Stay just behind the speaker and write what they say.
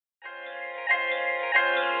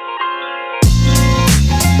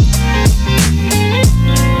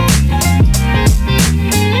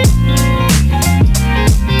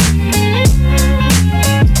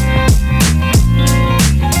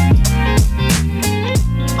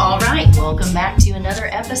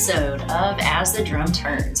episode of As the Drum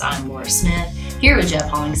Turns. I'm Laura Smith, here with Jeff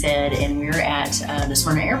Hollingshead, and we're at the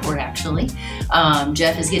Smyrna Airport, actually.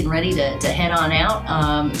 Jeff is getting ready to head on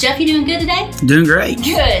out. Jeff, you doing good today? Doing great.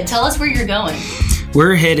 Good. Tell us where you're going.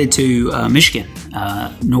 We're headed to Michigan,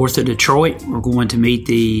 north of Detroit. We're going to meet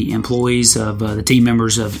the employees of the team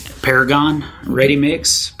members of Paragon Ready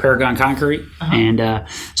Mix, Paragon Concrete. And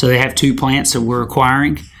so they have two plants that we're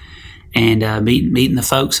acquiring. And meeting the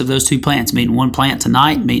folks of those two plants, meeting one plant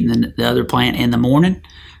tonight, meeting the other plant in the morning.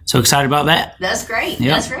 So excited about that. That's great.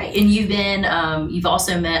 Yep. That's great. And you've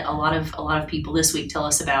also met a lot of people this week. Tell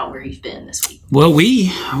us about where you've been this week. Well,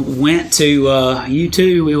 we went to you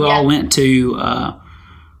two. We all went to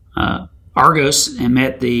Argos and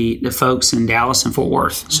met the folks in Dallas and Fort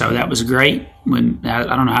Worth. So that was great. When I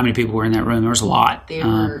don't know how many people were in that room. There was a lot.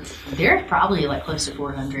 They're probably like close to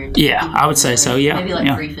 400. Yeah, I would say so. Yeah, maybe like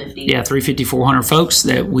 350. Yeah, 350, 400 folks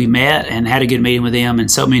that we met and had a good meeting with them,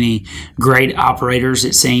 and so many great operators.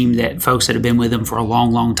 It seemed that folks that have been with them for a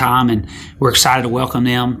long, long time, and we're excited to welcome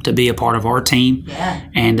them to be a part of our team. Yeah,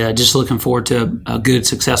 and just looking forward to a good,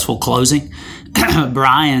 successful closing.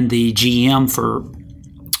 Brian, the GM for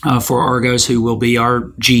Argos, who will be our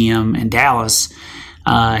GM in Dallas.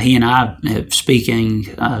 He and I have speaking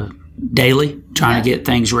daily, trying to get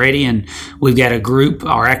things ready, and we've got a group.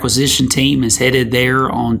 Our acquisition team is headed there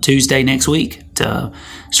on Tuesday next week to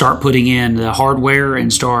start putting in the hardware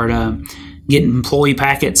and start getting employee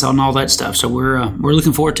packets on all that stuff. So we're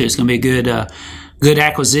looking forward to it. It's going to be a good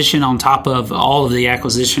acquisition on top of all of the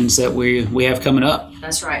acquisitions that we have coming up.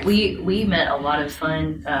 That's right. We met a lot of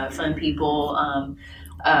fun people.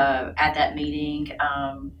 At that meeting,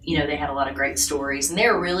 they had a lot of great stories, and they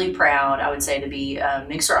were really proud, I would say, to be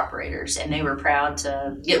mixer operators, and they were proud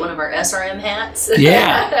to get one of our SRM hats.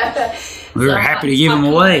 Yeah, we were happy to give them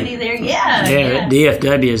away. There.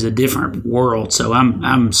 DFW is a different world, so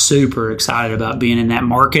I'm super excited about being in that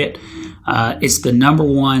market. It's the number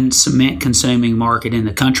one cement consuming market in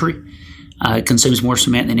the country. It consumes more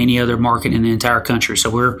cement than any other market in the entire country,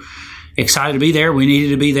 so we're excited to be there. We needed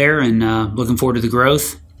to be there, and looking forward to the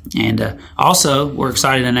growth. And also, we're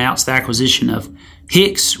excited to announce the acquisition of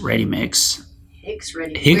Hicks Ready Mix. Hicks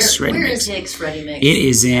Ready Mix. Where is Hicks Ready Mix? It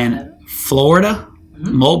is in Florida,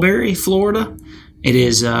 Mulberry, Florida. It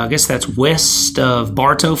is, I guess that's west of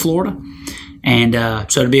Bartow, Florida. And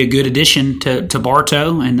so it'll be a good addition to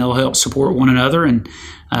Bartow, and they'll help support one another, and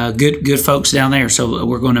good folks down there. So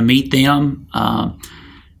we're going to meet them.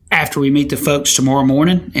 After we meet the folks tomorrow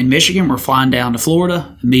morning in Michigan, we're flying down to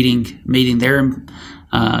Florida, meeting their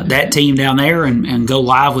that team down there, and go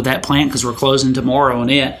live with that plant because we're closing tomorrow on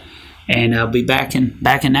it, and I'll be back in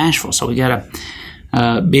Nashville. So we got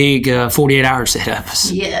a big 48 hours ahead of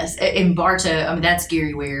us. Yes, in Bartow. I mean, that's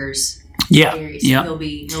Gary Ware's. Yeah, so He'll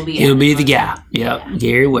be the guy. Yep. Yeah,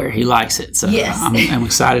 Gary Ware. He likes it. So yes. I'm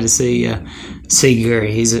excited to see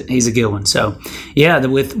Gary. He's a good one. So yeah,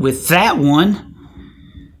 with that one.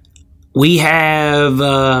 We have,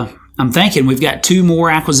 I'm thinking we've got two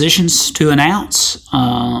more acquisitions to announce.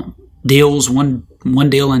 Deals, one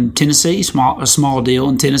deal in Tennessee, a small deal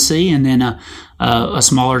in Tennessee, and then a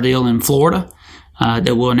smaller deal in Florida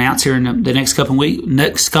that we'll announce here in the next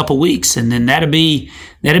couple weeks, and then that'll be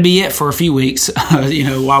it for a few weeks.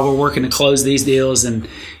 While we're working to close these deals and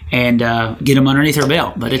get them underneath our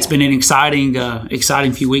belt. But it's been an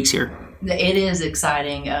exciting few weeks here. It is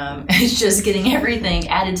exciting. It's just getting everything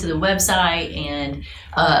added to the website and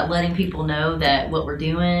letting people know that what we're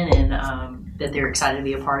doing and that they're excited to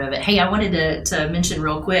be a part of it. Hey, I wanted to mention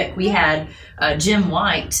real quick, we had Jim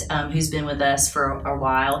White, who's been with us for a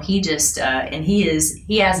while. He just and he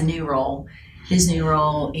has a new role. His new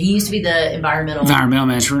role, he used to be the environmental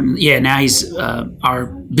manager. Yeah, now he's our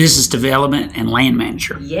business development and land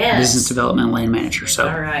manager. Yes. Business development and land manager. So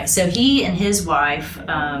all right. So he and his wife,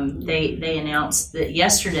 they announced that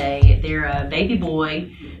yesterday their baby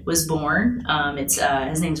boy was born. It's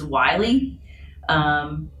his name's Wiley.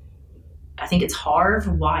 I think it's Harv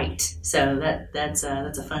White. So that's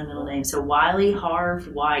a fun middle name. So Wiley Harv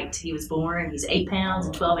White. He was born. He's 8 pounds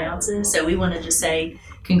and 12 ounces. So we wanted to say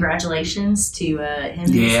congratulations to him.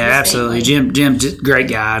 Yeah, absolutely. Jim's a great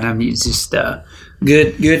guy. I mean, he's just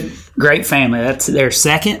good, great family. That's their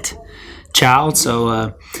second child.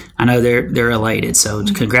 So I know they're elated. So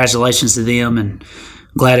congratulations to them, and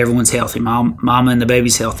glad everyone's healthy. Mama and the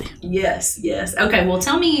baby's healthy. Yes. Okay, well,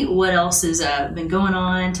 tell me what else has been going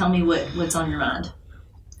on. Tell me what's on your mind.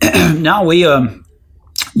 No, we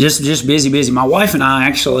just busy. My wife and I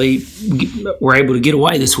actually were able to get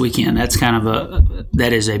away this weekend. That's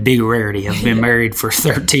that is a big rarity. I've been married for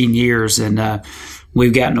 13 years, and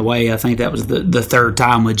we've gotten away. I think that was the third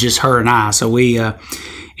time with just her and I. So we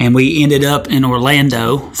And we ended up in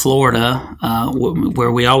Orlando, Florida,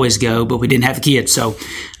 where we always go, but we didn't have kids, so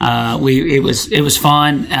it was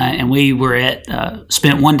fun. And we were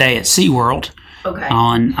spent one day at SeaWorld. Okay.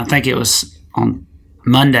 I think it was on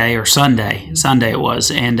Monday or Sunday. Sunday it was,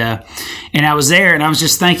 and I was there, and I was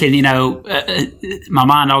just thinking, my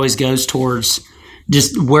mind always goes towards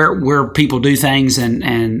just where people do things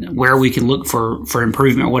and where we can look for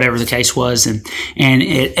improvement, whatever the case was, and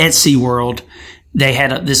at SeaWorld. They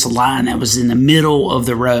had this line that was in the middle of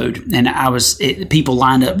the road, and people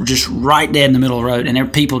lined up just right dead in the middle of the road, and there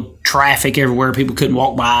were traffic everywhere. People couldn't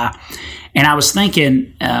walk by, and I was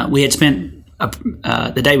thinking we had spent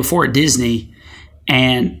the day before at Disney,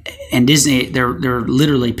 and Disney there are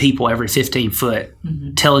literally people every 15 foot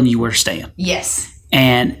telling you where to stand. Yes.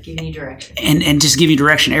 And giving you direction. And just give you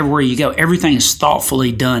direction everywhere you go. Everything is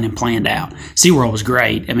thoughtfully done and planned out. SeaWorld was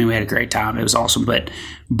great. I mean, we had a great time. It was awesome,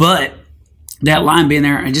 but that line being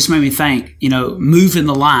there, it just made me think, moving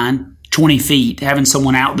the line 20 feet, having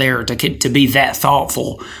someone out there to be that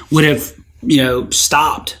thoughtful would have,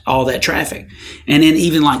 stopped all that traffic. And then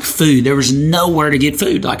even like food, there was nowhere to get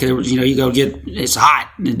food. Like there was, you go it's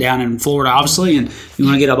hot down in Florida, obviously, and you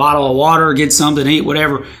want to get a bottle of water, get something to eat,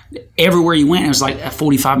 whatever. Everywhere you went, it was like a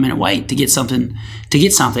 45-minute wait to get something.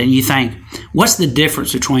 And you think, what's the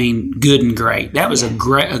difference between good and great? That was a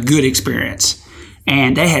good experience.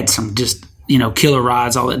 And they had some just, killer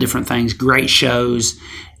rides, all that different things, great shows,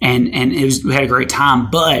 and we had a great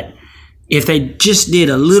time. But if they just did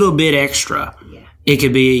a little bit extra, it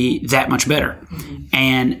could be that much better. Mm-hmm.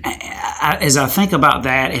 And as I think about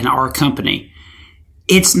that in our company,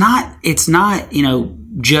 it's not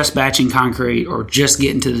just batching concrete or just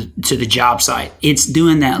getting to the job site. It's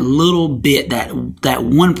doing that little bit, that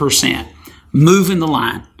 1%, moving the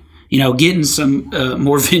line, getting some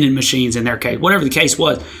more vending machines in their case, whatever the case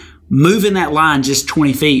was. Moving that line just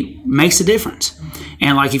 20 feet makes a difference.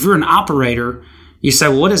 And like if you're an operator, you say,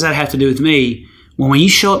 well, what does that have to do with me? Well, when you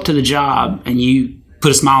show up to the job and you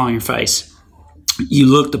put a smile on your face, you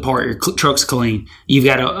look the part, your truck's clean, you've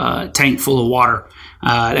got a tank full of water.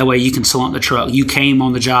 That way you can slump the truck. You came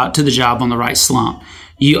to the job on the right slump.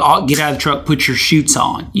 You get out of the truck, put your chutes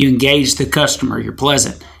on. You engage the customer. You're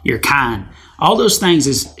pleasant. You're kind. All those things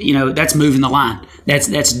is, that's moving the line.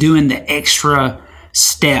 That's doing the extra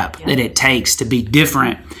step that it takes to be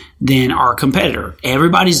different than our competitor.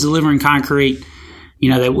 Everybody's delivering concrete.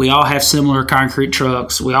 That we all have similar concrete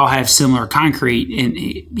trucks. We all have similar concrete,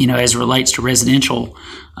 as it relates to residential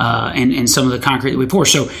and some of the concrete that we pour.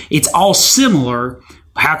 So it's all similar.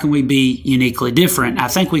 How can we be uniquely different? I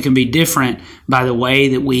think we can be different by the way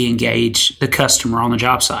that we engage the customer on the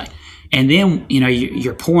job site. And then,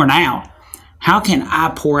 you're pouring out. How can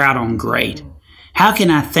I pour out on grade? How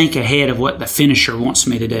can I think ahead of what the finisher wants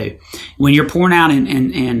me to do? When you're pouring out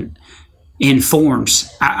in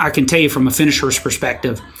forms, I can tell you from a finisher's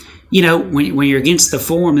perspective, when you're against the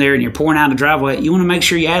form there and you're pouring out a driveway, you want to make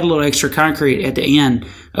sure you add a little extra concrete at the end,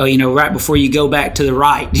 right before you go back to the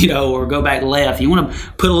right, or go back left. You want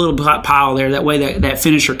to put a little pile there. That way that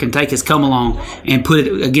finisher can take his come along and put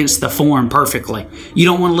it against the form perfectly. You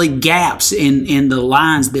don't want to leave gaps in the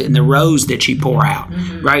lines, in the rows that you pour out,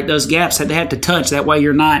 right? Those gaps, they have to touch. That way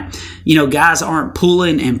you're not, guys aren't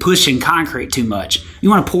pulling and pushing concrete too much. You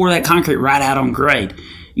want to pour that concrete right out on grade.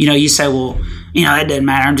 You say, well, that doesn't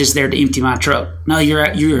matter. I'm just there to empty my truck. No,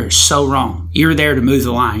 you're so wrong. You're there to move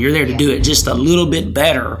the line. You're there to do it just a little bit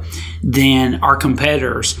better than our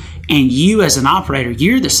competitors. And you as an operator,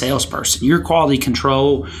 you're the salesperson. You're quality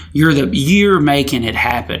control. You're making it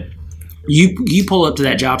happen. You pull up to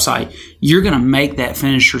that job site, you're going to make that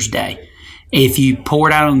finisher's day. If you pour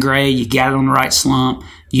it out on grade, you got it on the right slump,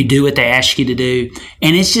 you do what they ask you to do,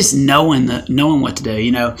 and it's just knowing what to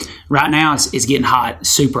do. Right now it's getting hot,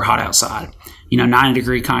 super hot outside.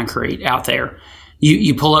 90-degree concrete out there.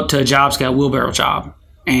 You pull up to a job, it's got a wheelbarrow job,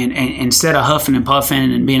 and instead of huffing and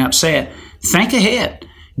puffing and being upset, think ahead.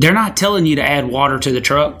 They're not telling you to add water to the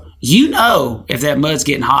truck. If that mud's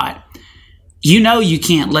getting hot, you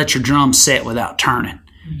can't let your drum set without turning.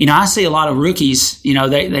 I see a lot of rookies,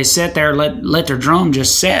 they sit there, let their drum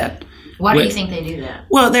just set. Why do you think they do that?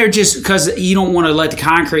 Well, they're just because you don't want to let the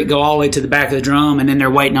concrete go all the way to the back of the drum, and then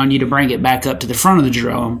they're waiting on you to bring it back up to the front of the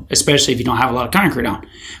drum, especially if you don't have a lot of concrete on.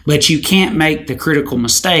 But you can't make the critical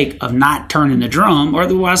mistake of not turning the drum, or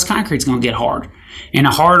otherwise concrete's going to get hard. And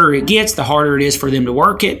the harder it gets, the harder it is for them to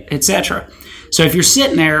work it, etc. So if you're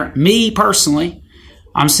sitting there, me personally,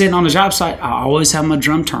 I'm sitting on the job site, I always have my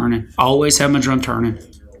drum turning.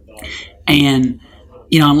 And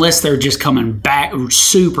unless they're just coming back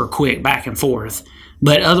super quick back and forth,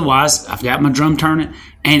 But otherwise, I've got my drum turning.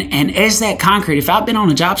 And as that concrete, if I've been on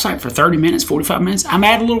a job site for 30 minutes, 45 minutes, I'm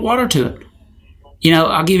adding a little water to it.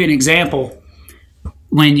 I'll give you an example.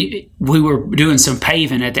 When we were doing some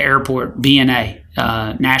paving at the airport,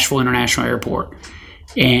 BNA, Nashville International Airport,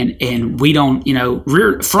 and we don't,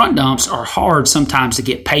 rear front dumps are hard sometimes to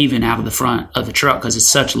get paving out of the front of the truck because it's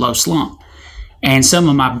such a low slump. And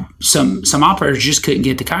some operators just couldn't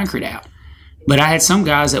get the concrete out. But I had some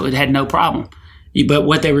guys that had no problem. But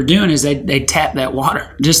what they were doing is they tapped that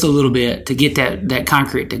water just a little bit to get that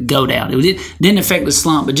concrete to go down. It didn't affect the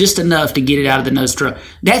slump, but just enough to get it out of the nose truck.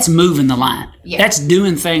 That's moving the line. Yeah. That's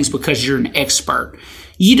doing things because you're an expert.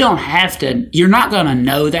 You don't have to. You're not going to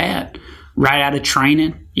know that right out of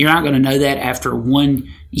training. You're not going to know that after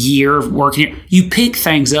 1 year of working here. You pick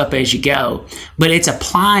things up as you go, but it's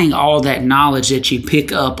applying all that knowledge that you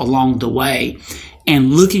pick up along the way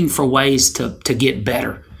and looking for ways to get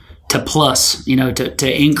better. To plus,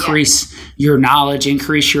 to increase your knowledge,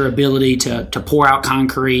 increase your ability to pour out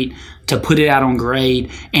concrete, to put it out on grade,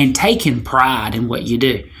 and taking pride in what you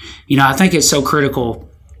do. I think it's so critical.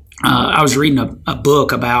 I was reading a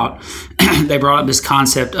book about, they brought up this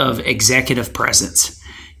concept of executive presence.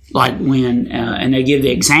 Like when, and they give the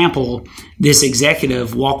example, this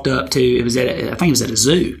executive walked up to, I think it was at a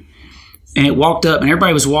zoo. And it walked up, and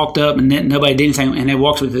everybody was walked up, and nobody did anything. And they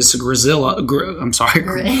walked with this gorilla. They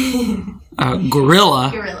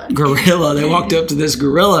walked up to this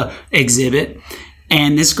gorilla exhibit,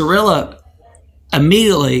 and this gorilla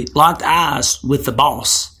immediately locked eyes with the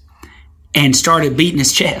boss and started beating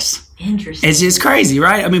his chest. Interesting. It's just crazy,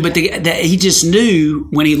 right? I mean, but he just knew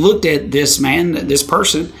when he looked at this man, this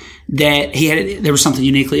person, that there was something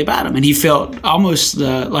uniquely about him, and he felt almost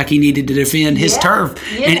like he needed to defend his turf.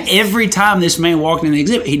 Yes. And every time this man walked in the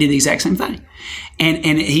exhibit, he did the exact same thing.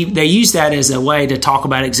 And they use that as a way to talk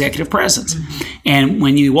about executive presence. Mm-hmm. And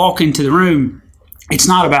when you walk into the room, it's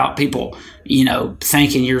not about people,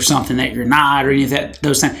 thinking you're something that you're not or any of that,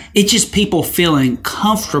 those things. It's just people feeling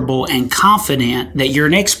comfortable and confident that you're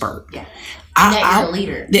an expert. Yeah. You're a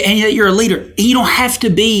leader. And that you're a leader. You don't have to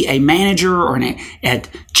be a manager or a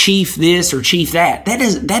chief this or chief that. That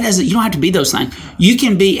doesn't. You don't have to be those things. You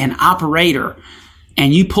can be an operator,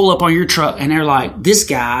 and you pull up on your truck, and they're like, this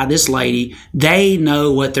guy, this lady, they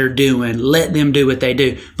know what they're doing. Let them do what they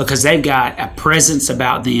do because they've got a presence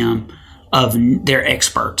about them of they're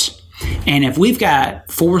experts. And if we've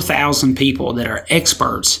got 4,000 people that are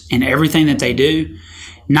experts in everything that they do,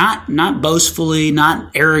 not boastfully,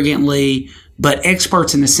 not arrogantly, but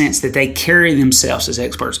experts in the sense that they carry themselves as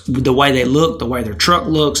experts. The way they look, the way their truck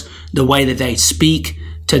looks, the way that they speak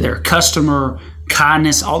to their customer,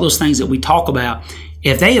 kindness, all those things that we talk about.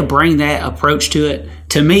 If they bring that approach to it,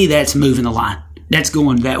 to me, that's moving the line. That's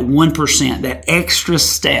going that 1%, that extra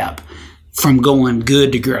step from going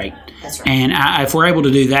good to great. That's right. And if we're able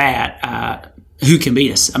to do that, who can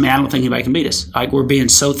beat us? I mean, I don't think anybody can beat us. Like, we're being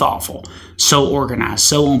so thoughtful, so organized,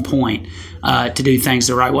 so on point to do things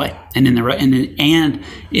the right way, and in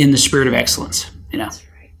the spirit of excellence. That's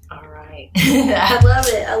right. All right, I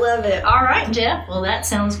love it. All right, Jeff. Well, that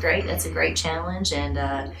sounds great. That's a great challenge,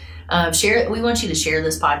 and share. We want you to share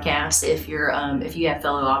this podcast if you have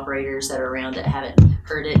fellow operators that are around that haven't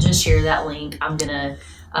heard it. Just share that link.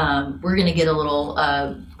 We're gonna get a little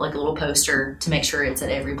like a little poster to make sure it's at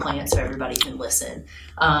every plant so everybody can listen.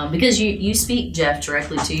 Because you speak, Jeff,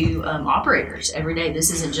 directly to operators every day. This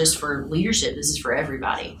isn't just for leadership. This is for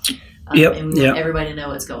everybody. And we want everybody to know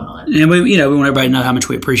what's going on. And we want everybody to know how much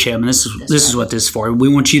we appreciate them. And this is what this is for. We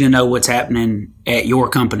want you to know what's happening at your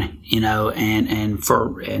company, and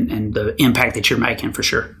the impact that you're making for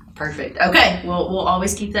sure. Perfect. Okay. Well, we'll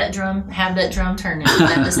always have that drum turning. Is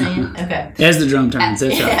that the saying? Okay. As the drum turns.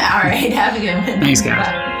 That's right. All right. Have a good one. Thanks, guys.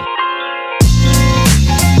 Bye.